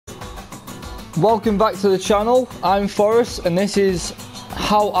Welcome back to the channel. I'm Forrest and this is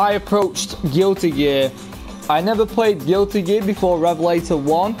how I approached Guilty Gear. I never played Guilty Gear before Revelator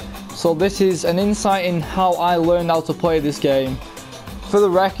 1, so this is an insight in how I learned how to play this game. For the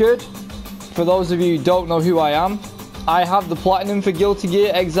record, for those of you who don't know who I am, I have the Platinum for Guilty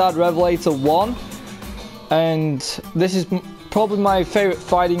Gear Xrd Revelator 1, and this is probably my favourite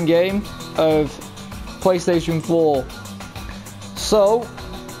fighting game of PlayStation 4. So,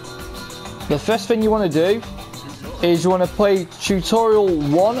 the first thing you want to do is you want to play tutorial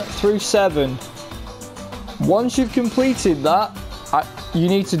 1 through 7. Once you've completed that, you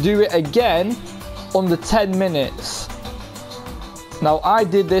need to do it again under 10 minutes. Now I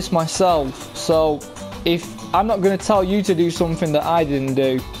did this myself, so I'm not going to tell you to do something that I didn't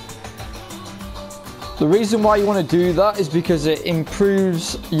do. The reason why you want to do that is because it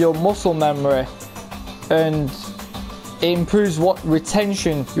improves your muscle memory and it improves what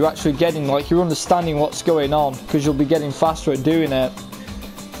retention you're actually getting, like you're understanding what's going on, because you'll be getting faster at doing it.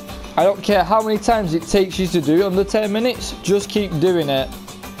 I don't care how many times it takes you to do under 10 minutes, just keep doing it.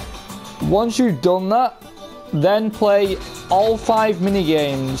 Once you've done that, then play all 5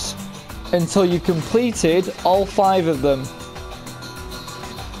 minigames until you completed all 5 of them.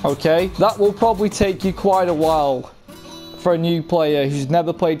 Okay, that will probably take you quite a while for a new player who's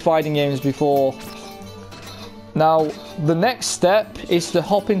never played fighting games before. Now, the next step is to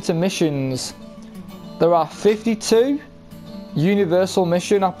hop into missions. There are 52 universal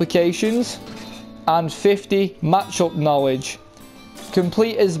mission applications and 50 matchup knowledge.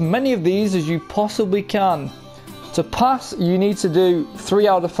 Complete as many of these as you possibly can. To pass, you need to do 3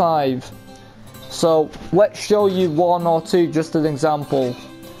 out of 5. So, let's show you 1 or 2 just as an example.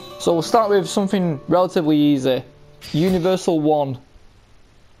 So we'll start with something relatively easy. Universal 1.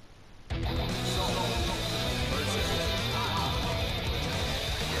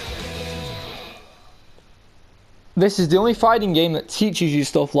 This is the only fighting game that teaches you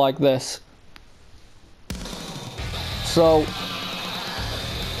stuff like this. So,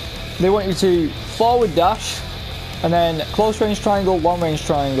 they want you to forward dash, and then close range triangle, long range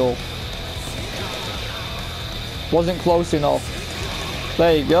triangle. Wasn't close enough.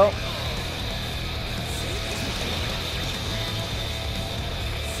 There you go.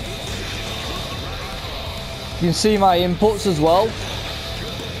 You can see my inputs as well.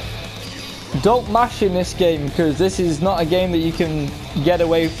 Don't mash in this game, because this is not a game that you can get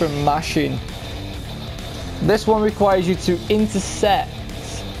away from mashing. This one requires you to intercept.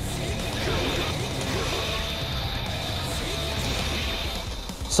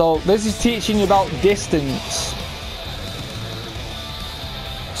 So this is teaching you about distance.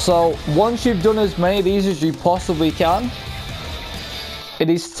 So once you've done as many of these as you possibly can, it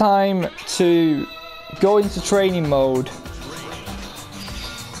is time to go into training mode.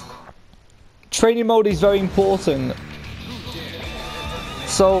 Training mode is very important.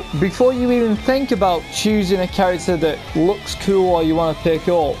 So before you even think about choosing a character that looks cool or you want to pick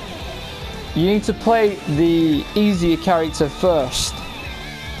up, you need to play the easier character first.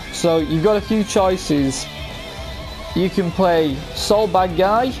 So you've got a few choices. You can play Sol Bad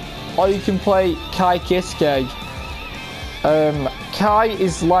Guy, or you can play Kai Kisuke. Kai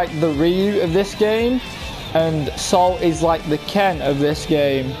is like the Ryu of this game, and Sol is like the Ken of this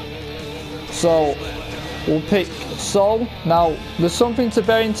game. So we'll pick Sol. Now there's something to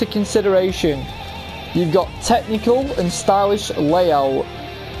bear into consideration. You've got technical and stylish layout.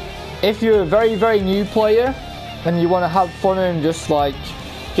 If you're a very new player and you want to have fun and just like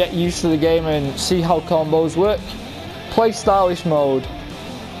get used to the game and see how combos work, play stylish mode.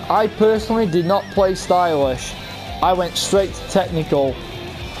 I personally did not play stylish. I went straight to technical.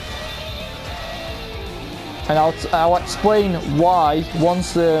 And I'll explain why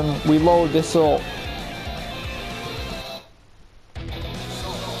once we load this up.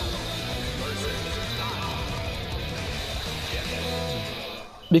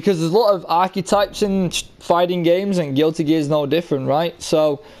 Because there's a lot of archetypes in fighting games, and Guilty Gear is no different, right?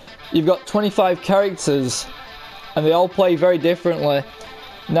 So you've got 25 characters and they all play very differently.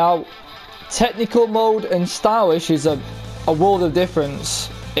 Now, technical mode and stylish is a world of difference.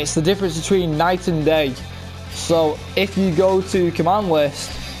 It's the difference between night and day. So if you go to command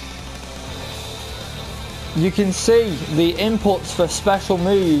list, you can see the inputs for special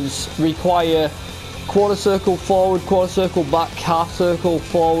moves require quarter circle forward, quarter circle back, half circle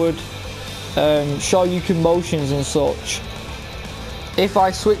forward, Shoryuken motions and such. If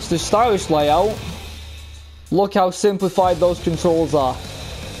I switch to stylish layout, look how simplified those controls are.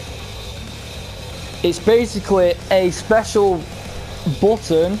 It's basically a special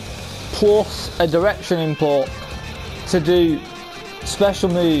button plus a direction input to do special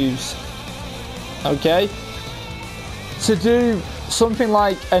moves. Okay, to do something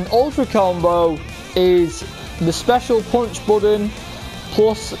like an ultra combo is the special punch button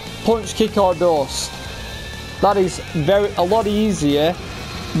plus punch, kick or dust. That is a lot easier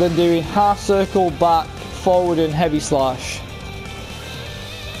than doing half circle, back, forward and heavy slash.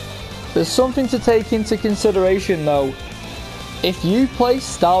 There's something to take into consideration though. If you play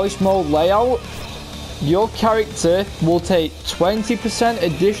stylish mode layout, your character will take 20%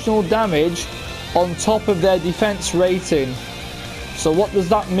 additional damage on top of their defense rating. So what does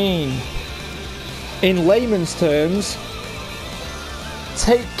that mean? In layman's terms,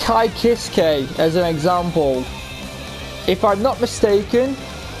 take Kai Kiske as an example. If I'm not mistaken,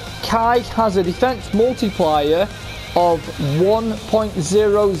 Kai has a defense multiplier of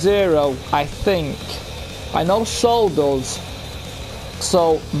 1.00, I think. I know Sol does.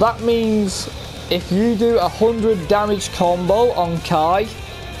 So that means if you do 100 damage combo on Kai,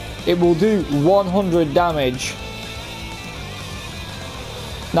 it will do 100 damage.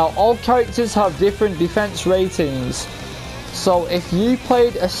 Now all characters have different defense ratings. So if you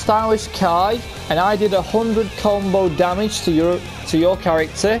played a stylish Kai and I did 100 combo damage to your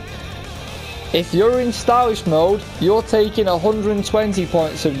character, if you're in stylish mode, you're taking 120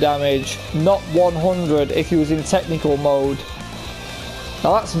 points of damage, not 100 if you was in technical mode.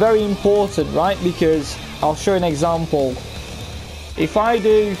 Now that's very important, right? Because I'll show you an example. If I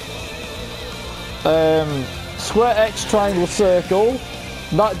do square X triangle circle,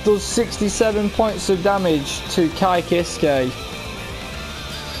 that does 67 points of damage to Kai Kiske.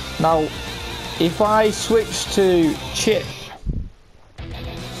 Now, if I switch to Chip,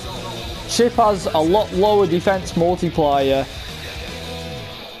 Chip has a lot lower defense multiplier.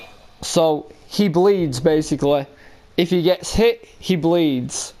 So, he bleeds basically. If he gets hit, he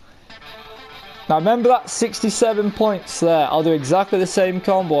bleeds. Now remember that 67 points there, I'll do exactly the same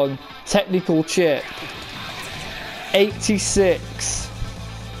combo on technical Chip. 86.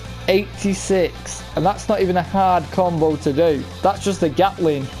 86, and that's not even a hard combo to do. That's just a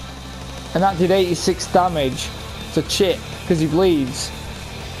Gatling, and that did 86 damage to Chip because he bleeds.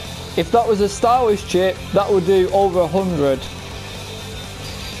 If that was a stylish Chip, that would do over 100.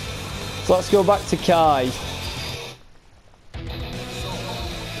 So let's go back to Kai.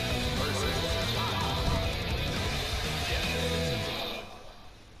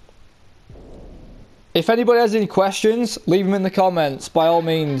 If anybody has any questions, leave them in the comments by all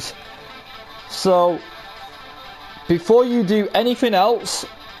means. So, before you do anything else,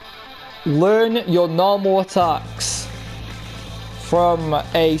 learn your normal attacks from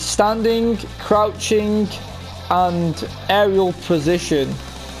a standing, crouching and aerial position.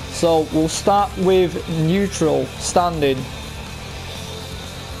 So we'll start with neutral, standing.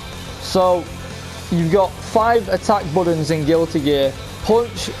 So you've got 5 attack buttons in Guilty Gear: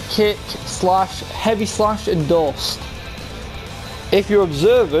 punch, kick, slash, heavy slash and dust. If you're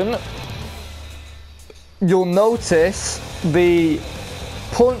observant, you'll notice the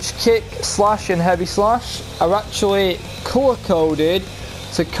punch, kick, slash and heavy slash are actually color coded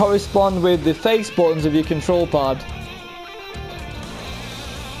to correspond with the face buttons of your control pad.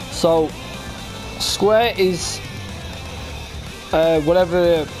 So square is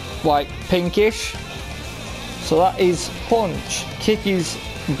whatever, like pinkish, so that is punch. Kick is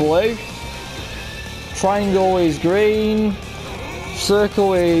blue, triangle is green,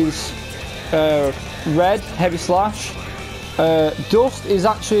 circle is red, heavy slash. Dust is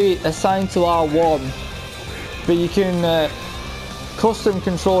actually assigned to R1, but you can custom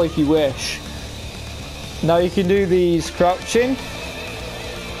control if you wish. Now you can do these crouching,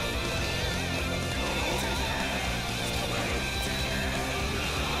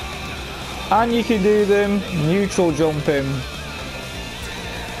 and you can do them neutral jumping.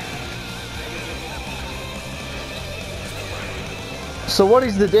 So what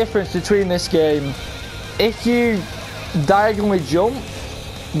is the difference between this game? If you diagonally jump,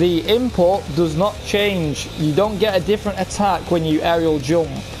 the input does not change. You don't get a different attack when you aerial jump.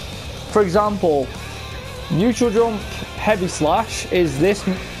 For example, neutral jump, heavy slash is this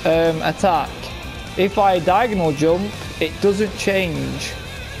attack. If I diagonal jump, it doesn't change.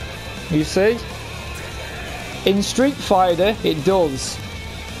 You see? In Street Fighter, it does.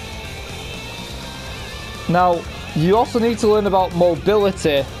 Now, you also need to learn about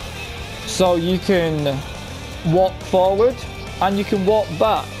mobility. So you can walk forward and you can walk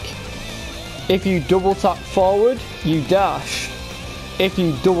back. If you double tap forward, you dash. If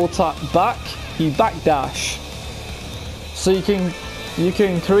you double tap back, you back dash. So you can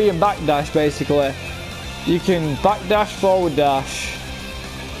Korean back dash basically. You can back dash, forward dash.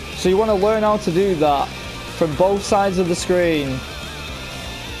 So you want to learn how to do that from both sides of the screen.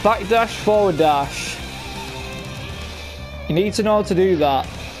 backdash, forward dash. You need to know how to do that.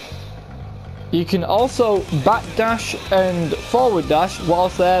 You can also backdash and forward dash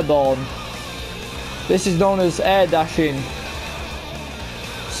whilst airborne. This is known as air dashing.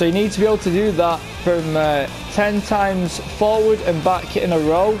 So you need to be able to do that from 10 times forward and back in a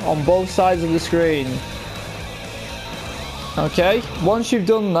row on both sides of the screen. Okay, once you've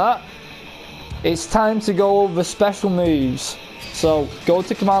done that, it's time to go over special moves. So go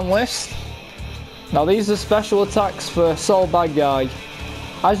to command list. Now these are special attacks for sole bad guy.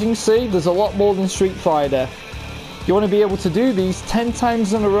 As you can see, there's a lot more than Street Fighter. You want to be able to do these 10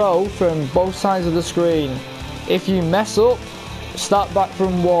 times in a row from both sides of the screen. If you mess up, start back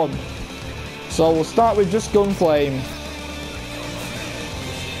from 1. So we'll start with just gun flame.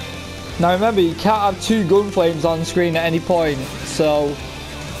 Now remember, you can't have 2 gun flames on screen at any point, so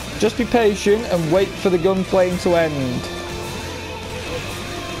just be patient and wait for the gun flame to end.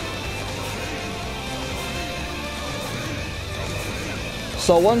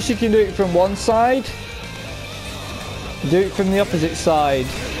 So once you can do it from one side, do it from the opposite side.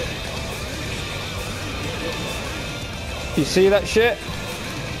 You see that shit?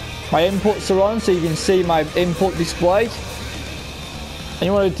 My inputs are on so you can see my input display. And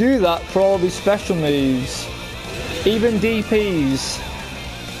you want to do that for all these special moves. Even DPs.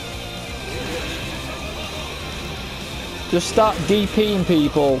 Just start DPing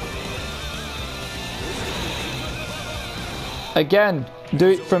people. Again, do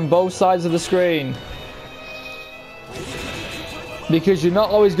it from both sides of the screen. Because you're not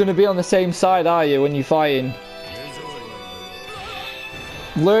always going to be on the same side, are you, when you're fighting?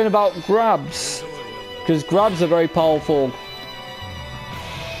 Learn about grabs, because grabs are very powerful.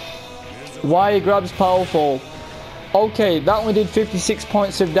 Why are grabs powerful? Okay, that only did 56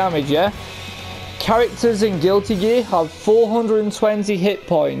 points of damage, yeah? Characters in Guilty Gear have 420 hit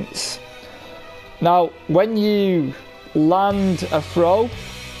points. Now, when you land a throw,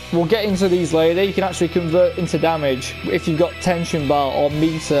 we'll get into these later, you can actually convert into damage if you've got tension bar or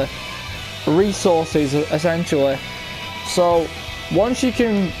meter resources, essentially. So once you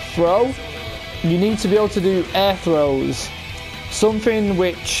can throw, you need to be able to do air throws, something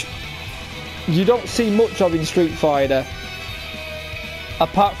which you don't see much of in Street Fighter,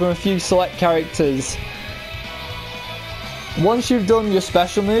 apart from a few select characters. Once you've done your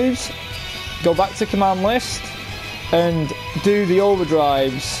special moves, go back to command list and do the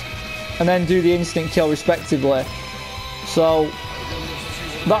overdrives, and then do the instant kill respectively. So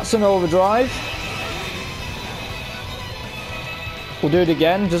that's an overdrive. We'll do it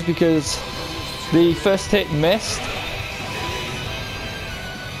again just because the first hit missed.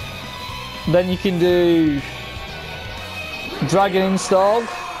 Then you can do Dragon Install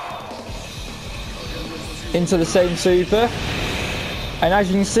into the same super, and as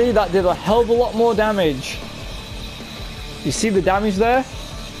you can see, that did a hell of a lot more damage. You see the damage there?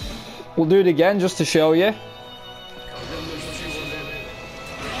 We'll do it again just to show you.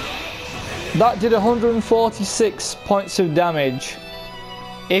 That did 146 points of damage.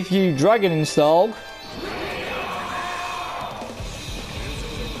 If you Dragon Install,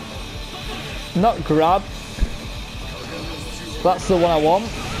 not grab, that's the one I want.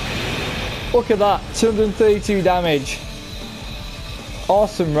 Look at that, 232 damage.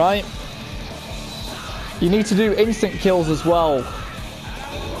 Awesome, right? You need to do instant kills as well.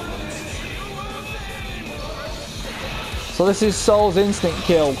 So this is Soul's instant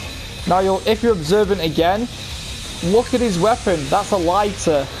kill. Now if you're observant again, look at his weapon, that's a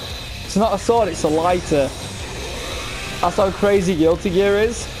lighter. It's not a sword, it's a lighter. That's how crazy Guilty Gear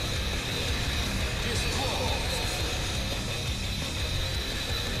is.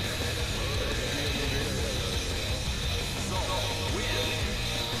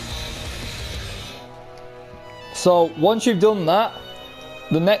 So once you've done that,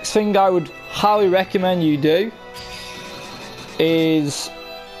 the next thing I would highly recommend you do is,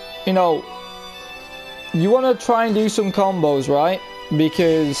 you know, you want to try and do some combos, right?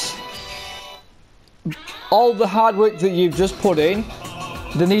 Because all the hard work that you've just put in,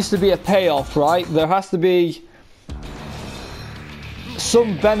 there needs to be a payoff, right? There has to be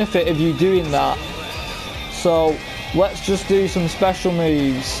some benefit of you doing that. So let's just do some special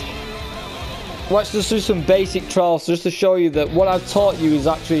moves. Let's just do some basic trials just to show you that what I've taught you is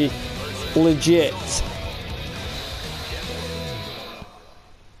actually legit.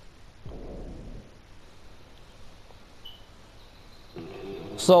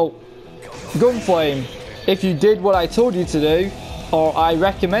 So, Gunflame, if you did what I told you to do, or I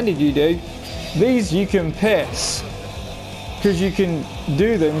recommended you do, these you can piss, because you can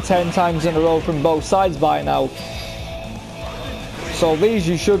do them 10 times in a row from both sides by now. So these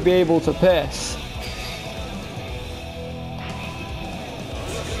you should be able to piss.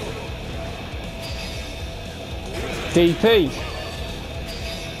 DP.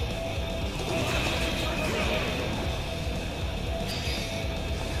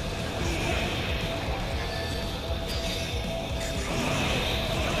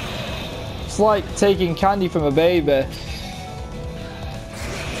 It's like taking candy from a baby.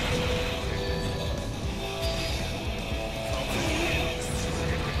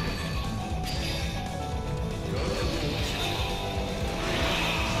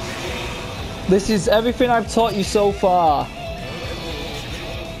 This is everything I've taught you so far.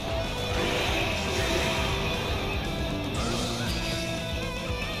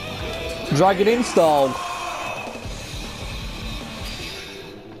 Drag and install.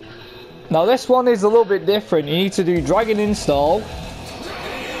 Now this one is a little bit different. You need to do drag and install,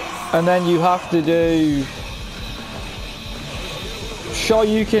 and then you have to do show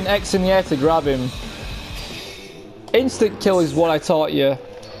you can X in the air to grab him. Instant kill is what I taught you.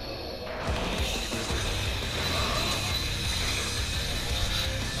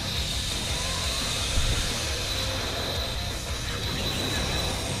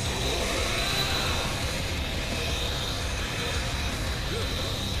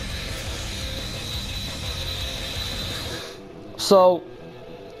 So,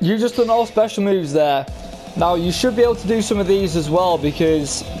 you just done all special moves there. Now, you should be able to do some of these as well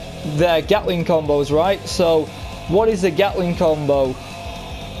because they're Gatling combos, right? So, what is a Gatling combo?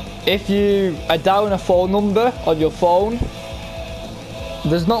 If you are dialing a phone number on your phone,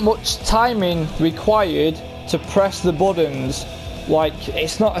 there's not much timing required to press the buttons. Like,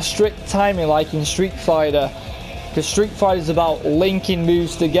 it's not a strict timing like in Street Fighter, because Street Fighter is about linking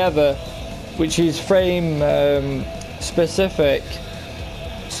moves together, which is frame specific.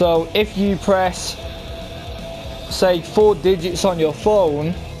 So if you press, say, 4 digits on your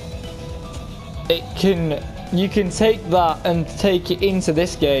phone, you can take that and take it into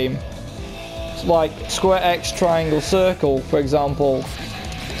this game. It's like square X triangle circle, for example,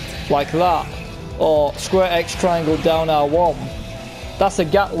 like that, or square X triangle down R1. That's a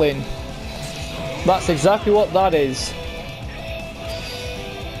Gatling. That's exactly what that is.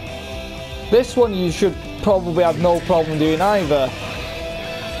 This one you should probably have no problem doing either.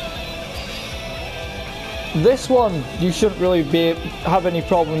 This one you shouldn't really have any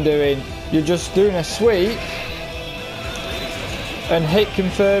problem doing. You're just doing a sweep and hit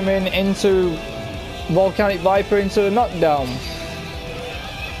confirming into Volcanic Viper into a knockdown.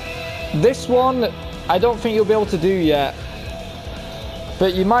 This one I don't think you'll be able to do yet,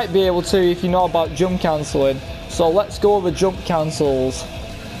 but you might be able to if you know about jump cancelling. So let's go over jump cancels.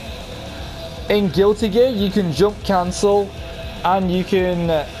 In Guilty Gear you can jump cancel and you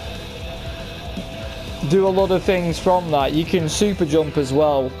can do a lot of things from that. You can super jump as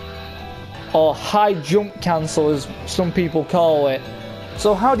well, or high jump cancel as some people call it.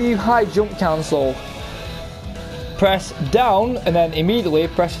 So how do you high jump cancel? Press down and then immediately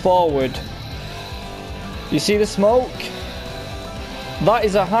press forward. You see the smoke? That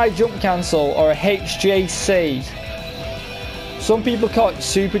is a high jump cancel, or a HJC. Some people call it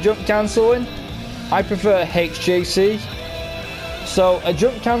super jump cancelling. I prefer HJC. So a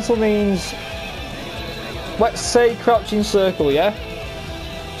jump cancel means, let's say crouching circle, yeah?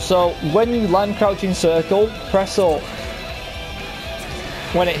 So when you land crouching circle, press up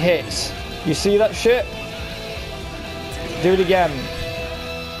when it hits. You see that shit? Do it again.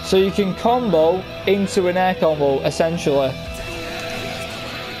 So you can combo into an air combo, essentially.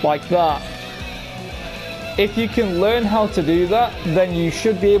 Like that. If you can learn how to do that, then you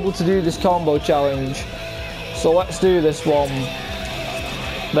should be able to do this combo challenge. So let's do this one.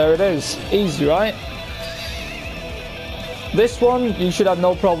 There it is. Easy, right? This one you should have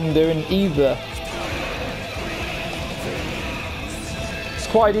no problem doing either. It's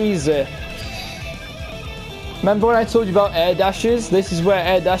quite easy. Remember when I told you about air dashes? This is where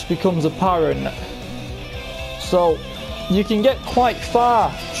air dash becomes apparent. So you can get quite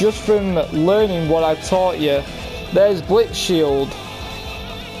far just from learning what I've taught you. There's Blitz Shield.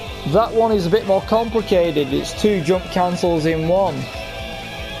 That one is a bit more complicated. It's 2 jump cancels in one.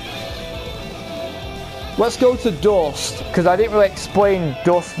 Let's go to Dust, because I didn't really explain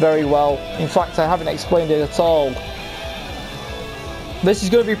Dust very well. In fact, I haven't explained it at all. This is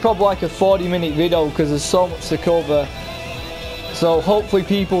going to be probably like a 40-minute video because there's so much to cover. So hopefully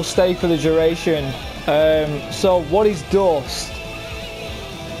people stay for the duration. So what is Dust?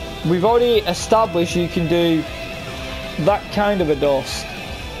 We've already established you can do that kind of a dust.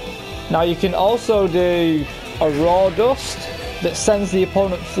 Now you can also do a raw dust that sends the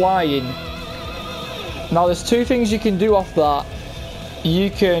opponent flying. Now there's 2 things you can do off that.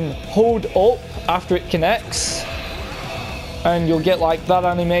 you can hold up after it connects and you'll get like that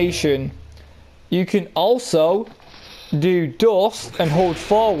animation. You can also do dust and hold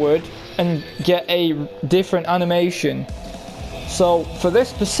forward and get a different animation. So for this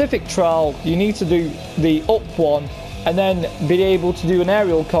specific trial, you need to do the up one and then be able to do an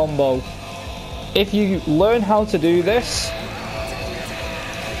aerial combo. If you learn how to do this,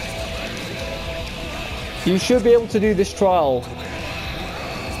 you should be able to do this trial.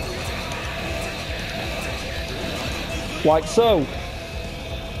 Like so.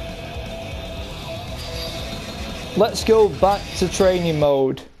 Let's go back to training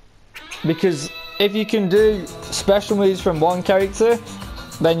mode, because if you can do special moves from one character,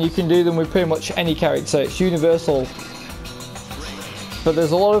 then you can do them with pretty much any character. It's universal. But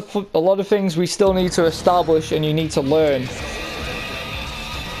there's a lot of things we still need to establish and you need to learn,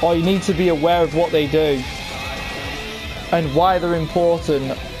 or you need to be aware of what they do and why they're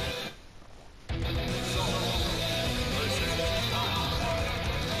important.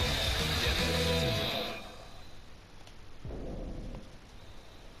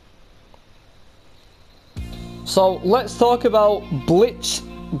 So let's talk about blitz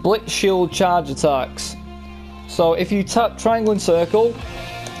shield charge attacks. So if you tap triangle and circle,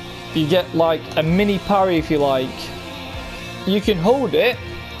 you get like a mini parry if you like. You can hold it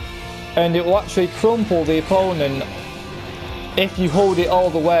and it will actually crumple the opponent if you hold it all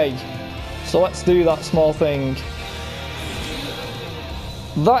the way. So let's do that small thing.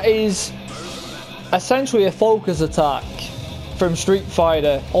 That is essentially a focus attack from Street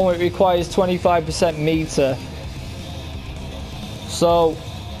Fighter, only it requires 25% meter. So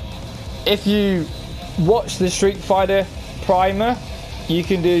if you watch the Street Fighter primer, you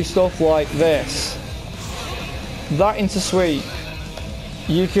can do stuff like this. That into sweep.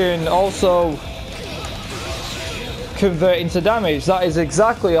 You can also convert into damage. That is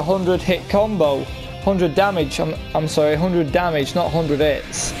exactly a 100 hit combo. 100 damage, I'm sorry, 100 damage, not 100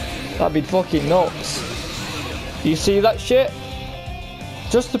 hits. That'd be fucking nuts. You see that shit?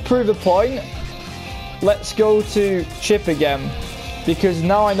 Just to prove a point, let's go to Chip again, because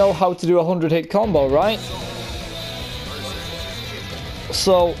now I know how to do a 100 hit combo, right?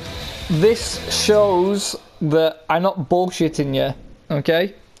 So this shows that I'm not bullshitting you,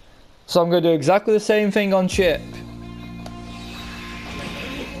 okay? So I'm going to do exactly the same thing on Chip.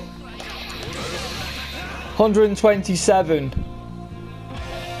 127.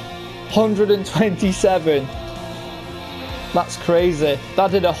 127. That's crazy.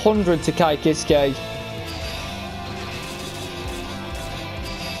 That did 100 to Kai Kisuke.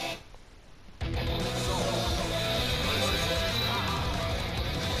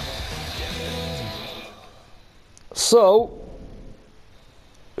 So,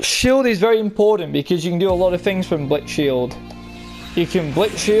 shield is very important because you can do a lot of things from blitz shield. You can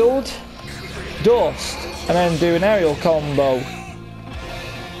blitz shield, dust, and then do an aerial combo.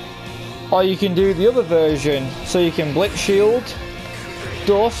 Or you can do the other version, so you can blitz shield,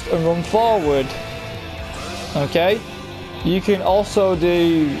 dust, and run forward. Okay? You can also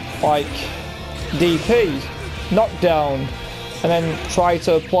do like DP, knockdown, and then try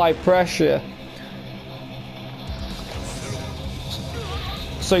to apply pressure.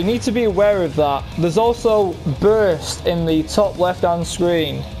 So you need to be aware of that. There's also burst in the top left hand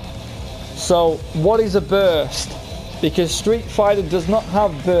screen. So what is a burst? Because Street Fighter does not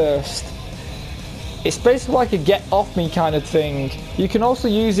have burst. It's basically like a get off me kind of thing. You can also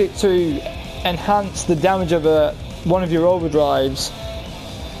use it to enhance the damage of one of your overdrives.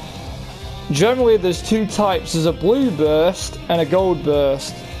 Generally there's two types. There's a blue burst and a gold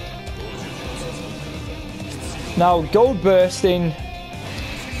burst. Now gold bursting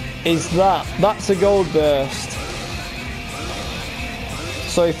is that's a gold burst.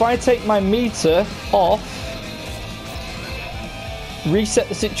 So if I take my meter off, reset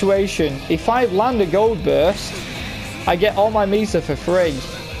the situation, if I land a gold burst, I get all my meter for free,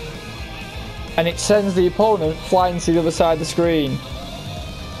 and it sends the opponent flying to the other side of the screen.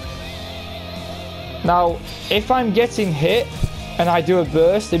 Now if I'm getting hit and I do a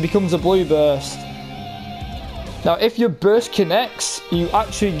burst, it becomes a blue burst. Now if your burst connects, you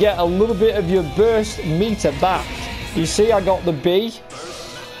actually get a little bit of your burst meter back. You see I got the B?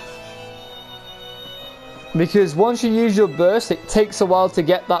 Because once you use your burst, it takes a while to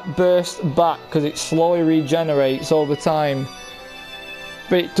get that burst back because it slowly regenerates over time.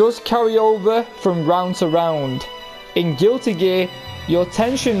 But it does carry over from round to round. In Guilty Gear, your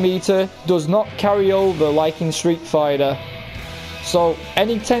tension meter does not carry over like in Street Fighter. So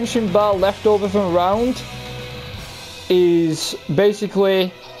any tension bar left over from a round is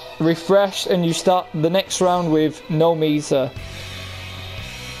basically refreshed and you start the next round with no meter.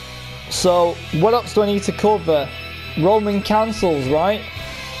 So what else do I need to cover? Roaming cancels, right?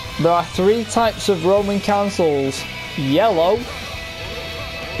 There are 3 types of roaming cancels. Yellow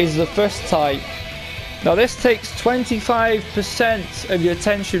is the first type. Now this takes 25% of your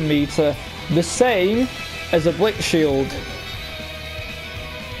tension meter, the same as a blitz shield.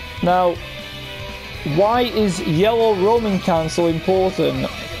 Now, why is yellow roaming cancel important?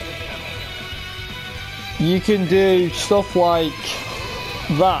 You can do stuff like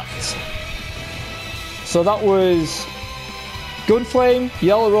that. So that was gun flame,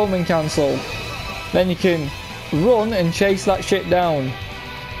 yellow roaming cancel. Then you can run and chase that shit down.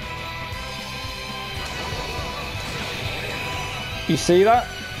 You see that?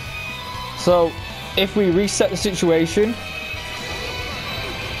 So if we reset the situation,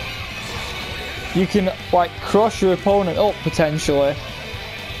 you can like crush your opponent up potentially,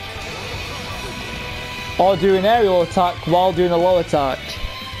 or do an aerial attack while doing a low attack.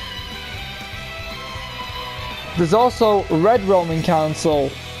 There's also red roaming cancel.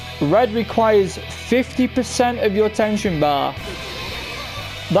 Red requires 50% of your tension bar.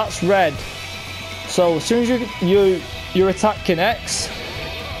 That's red. So as soon as your attack connects,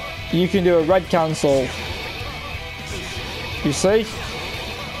 you can do a red cancel. You see?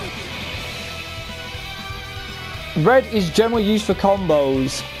 Red is generally used for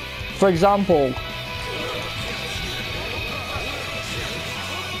combos. For example,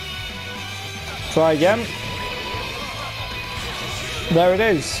 try again. There it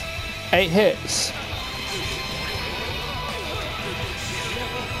is. 8 hits.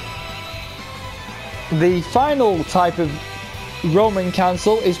 The final type of roaming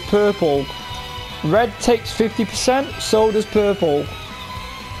cancel is purple. Red takes 50%, so does purple.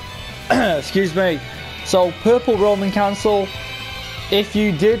 Excuse me. So purple roaming cancel, if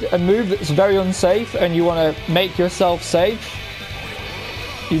you did a move that's very unsafe and you want to make yourself safe,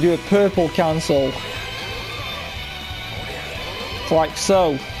 you do a purple cancel. Like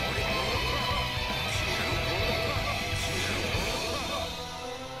so.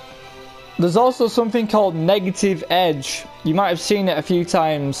 There's also something called negative edge. You might have seen it a few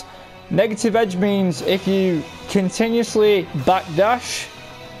times. Negative edge means if you continuously backdash,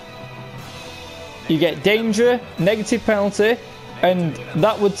 you get danger, negative penalty, and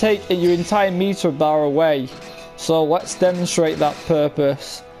that would take your entire meter bar away. So let's demonstrate that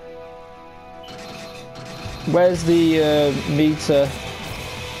purpose. Where's the meter?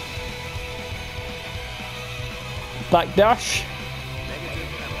 Backdash.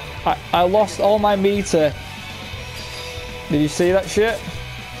 I lost all my meter. Did you see that shit?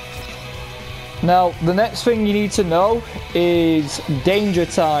 Now, the next thing you need to know is danger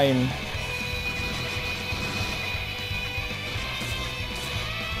time.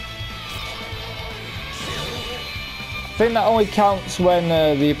 I think that only counts when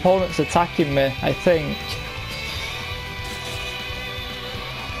the opponent's attacking me, I think.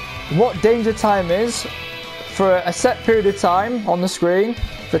 What danger time is, for a set period of time on the screen,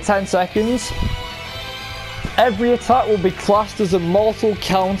 for 10 seconds, every attack will be classed as a mortal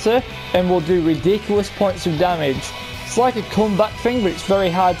counter and will do ridiculous points of damage. It's like a comeback thing, but it's very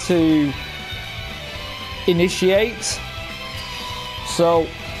hard to initiate. So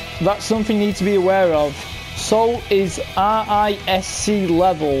that's something you need to be aware of. So is RISC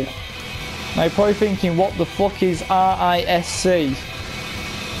level. Now you're probably thinking, what the fuck is RISC?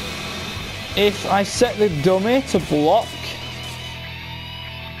 If I set the dummy to block,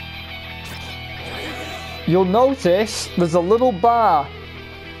 you'll notice there's a little bar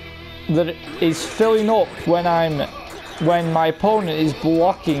that is filling up when my opponent is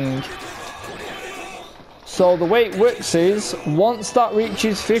blocking. So the way it works is, once that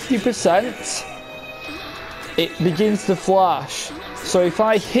reaches 50%, it begins to flash. So if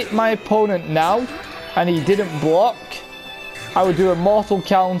I hit my opponent now and he didn't block, I would do a mortal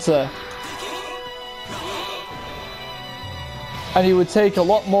counter. And he would take a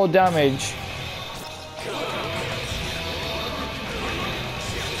lot more damage.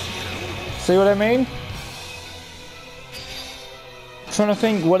 See what I mean? I'm trying to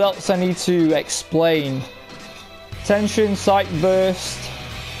think what else I need to explain. Tension, sight burst.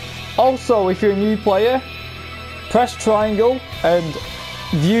 Also, if you're a new player, press triangle and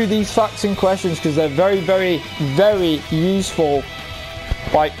view these facts and questions because they're very, very, very useful.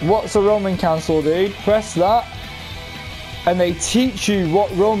 Like, what's a roaming cancel, dude? Press that. And they teach you what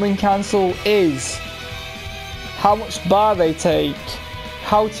roaming cancel is, how much bar they take,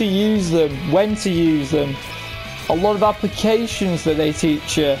 how to use them, when to use them, a lot of applications that they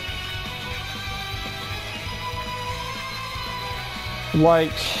teach you.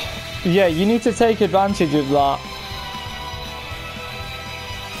 Like, yeah, you need to take advantage of that.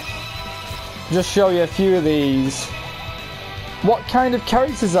 just show you a few of these. What kind of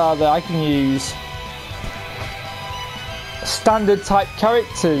characters are there I can use? Standard type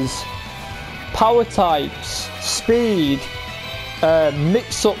characters, power types, speed,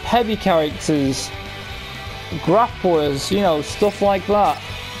 mix up heavy characters, grapplers, you know, stuff like that.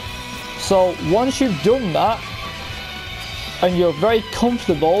 So once you've done that and you're very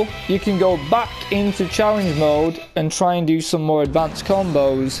comfortable, you can go back into challenge mode and try and do some more advanced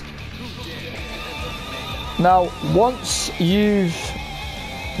combos. Now, once you've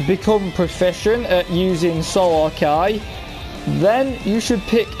become proficient at using Soul Arcai, then you should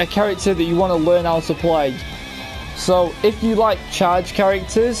pick a character that you want to learn how to play. So if you like charge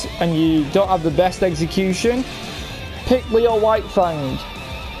characters and you don't have the best execution, pick Leo Whitefang.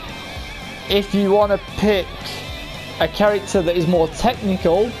 If you want to pick a character that is more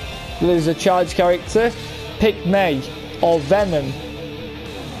technical, that is a charge character, pick Mei or Venom.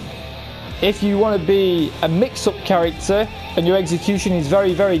 If you want to be a mix-up character and your execution is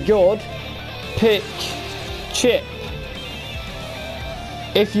very, very good, pick Chip.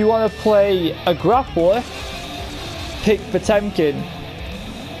 If you want to play a grappler, pick Potemkin.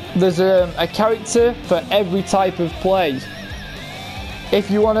 There's a character for every type of play. If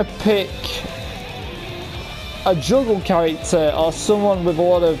you want to pick a juggle character or someone with a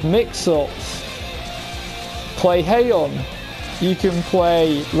lot of mix-ups, play Heion. You can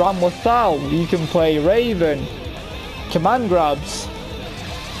play Ramlethal, you can play Raven, command grabs.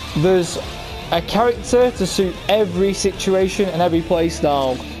 There's a character to suit every situation and every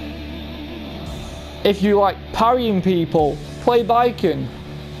playstyle. If you like parrying people, play Baiken.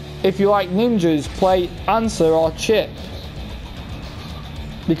 If you like ninjas, play Answer or Chip.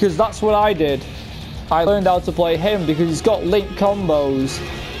 Because that's what I did. I learned how to play him because he's got link combos.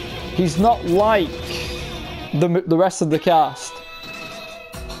 He's not like the rest of the cast.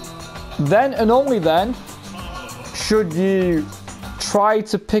 Then and only then should you try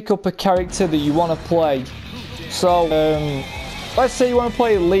to pick up a character that you want to play. So let's say you want to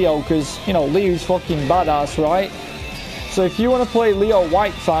play Leo, because you know Leo's fucking badass, right? So if you want to play Leo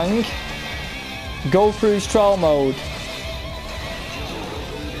Whitefang, go through his trial mode.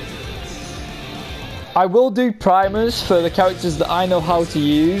 I will do primers for the characters that I know how to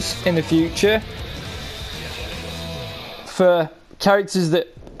use in the future. For characters that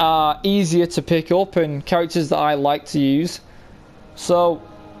are easier to pick up and characters that I like to use. So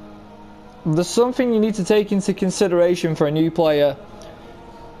there's something you need to take into consideration for a new player.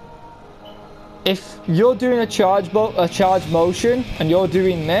 If you're doing a charge motion and you're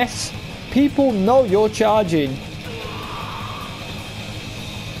doing this, people know you're charging.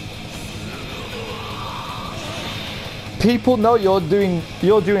 People know you're doing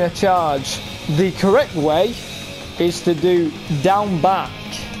a charge. The correct way is to do down back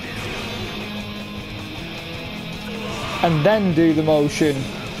and then do the motion.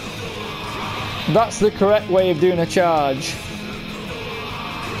 That's the correct way of doing a charge.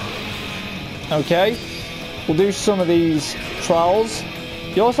 Okay, we'll do some of these trials.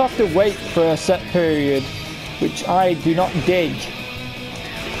 You also have to wait for a set period, which I do not dig.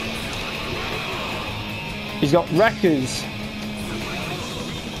 He's got wreckers.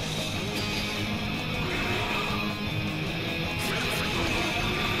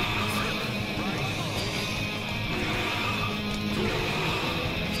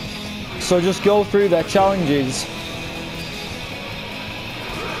 So just go through their challenges.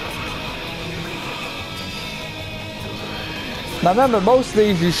 Now remember, most of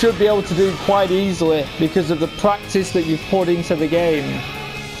these you should be able to do quite easily because of the practice that you've put into the game.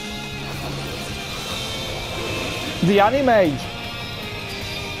 The anime.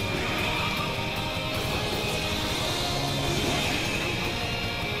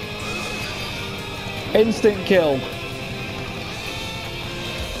 Instant kill.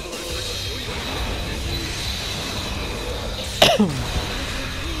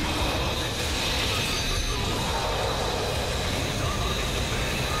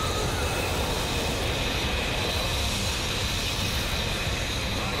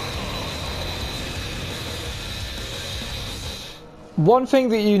 One thing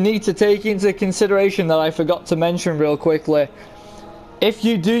that you need to take into consideration that I forgot to mention real quickly, if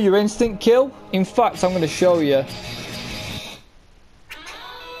you do your instant kill, in fact I'm going to show you.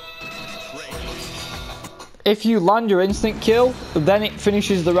 If you land your instant kill, then it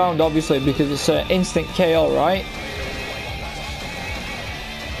finishes the round obviously because it's an instant KO, right?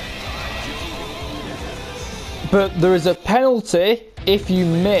 But there is a penalty if you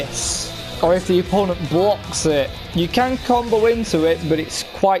miss, or if the opponent blocks it. You can combo into it, but it's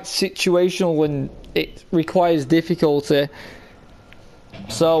quite situational and it requires difficulty.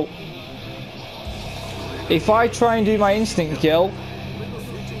 So if I try and do my instant kill,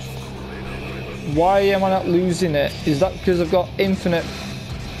 why am I not losing it? Is that because I've got infinite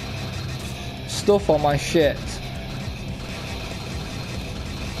stuff on my shit?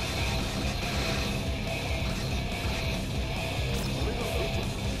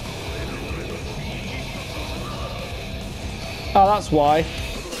 Oh, that's why.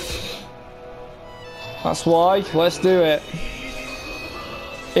 That's why. Let's do it.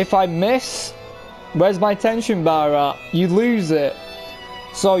 If I miss, where's my tension bar at? You lose it.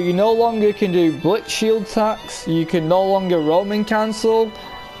 So you no longer can do blitz shield attacks, you can no longer roaming cancel,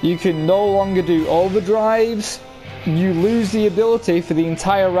 you can no longer do overdrives, you lose the ability for the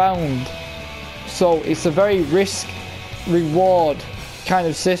entire round. So it's a very risk reward kind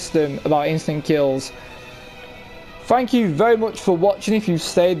of system about instant kills. Thank you very much for watching if you've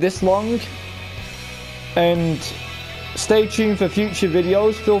stayed this long, and stay tuned for future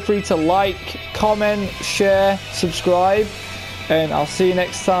videos. Feel free to like, comment, share, subscribe, and I'll see you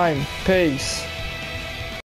next time. Peace.